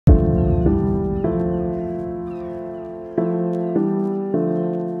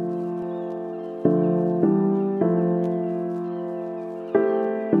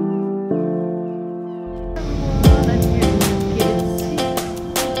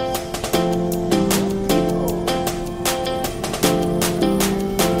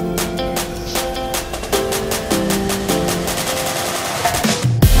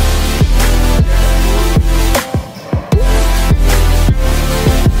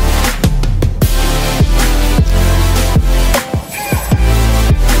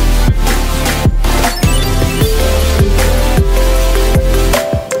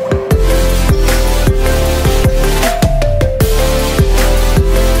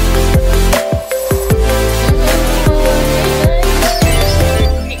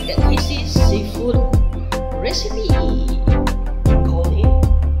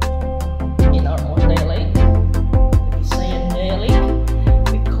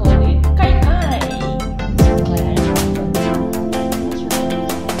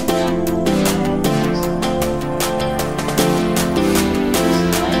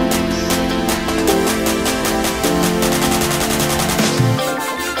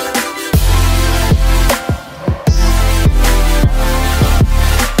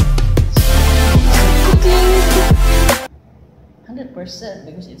50%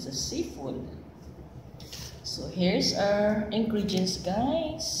 because it's a seafood. So here's our ingredients,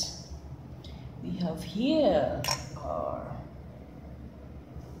 guys. We have here our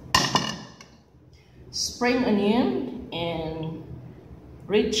spring onion and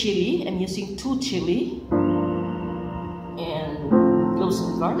red chili. I'm using 2 chili and cloves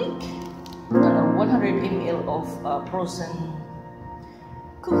of garlic, 100 ml of frozen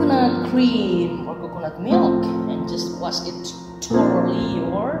coconut cream or coconut milk, and just wash it thoroughly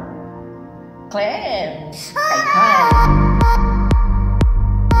or cleanse.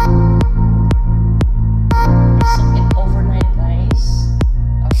 Soak it overnight, guys.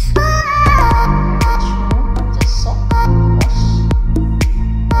 Just soak, wash.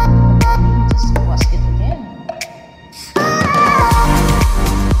 Just wash it again.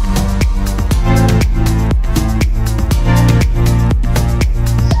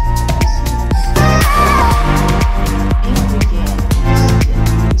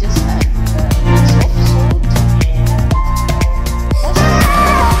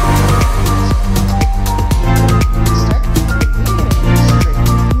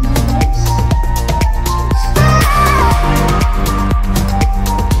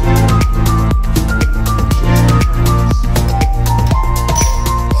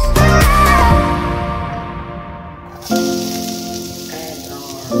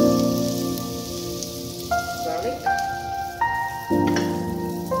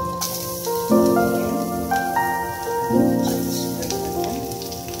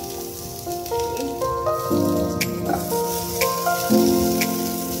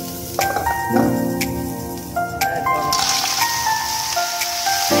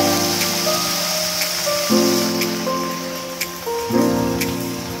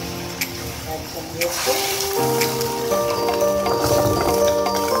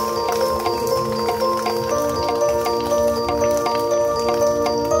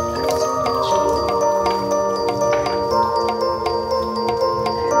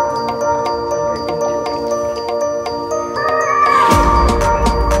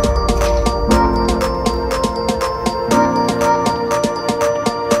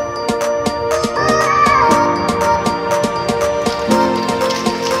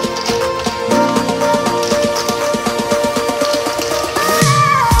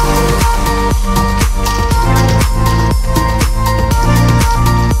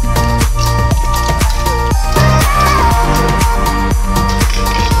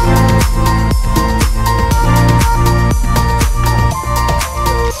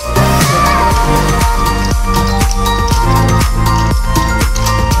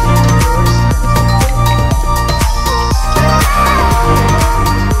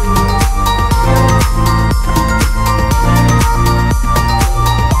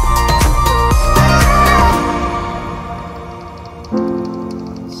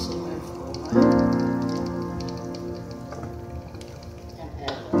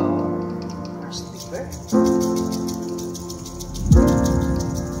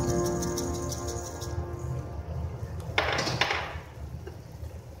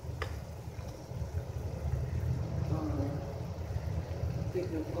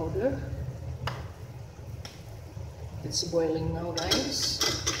 Baking powder. It's boiling now, guys.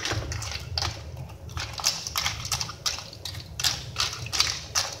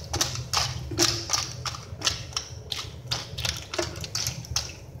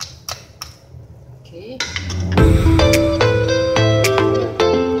 Okay.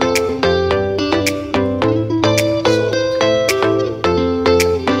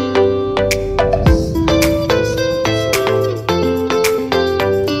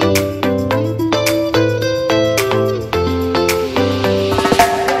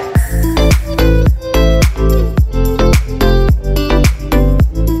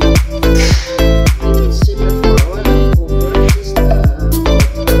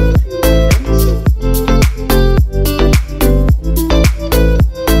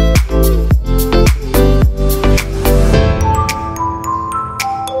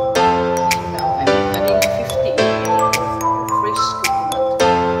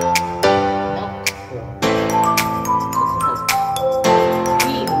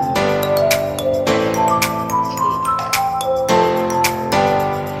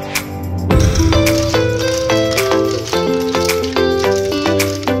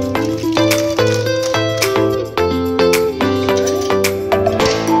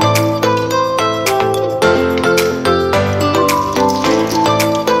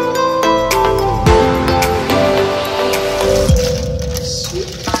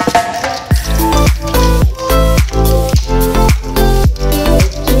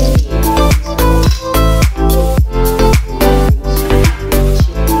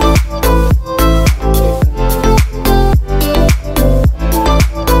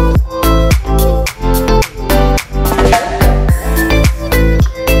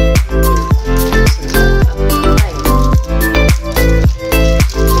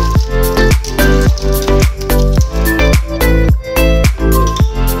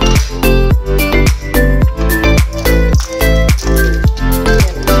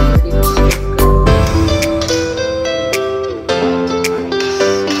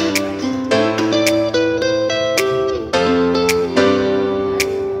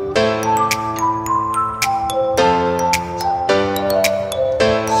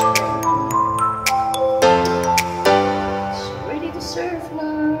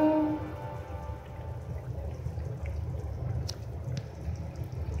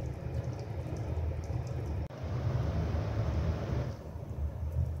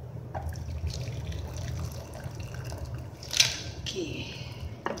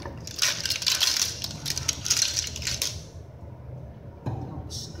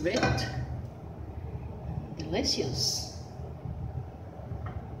 great. Delicious.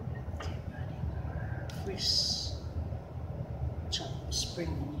 Okay, fresh chopped spring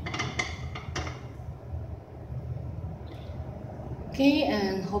onion. Okay,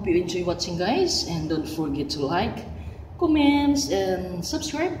 and hope you enjoy watching, guys, and don't forget to like, comments, and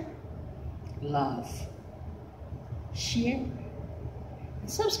subscribe. Love, share, and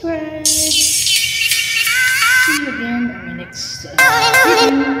subscribe. See you again on my next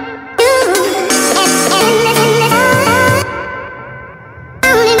video.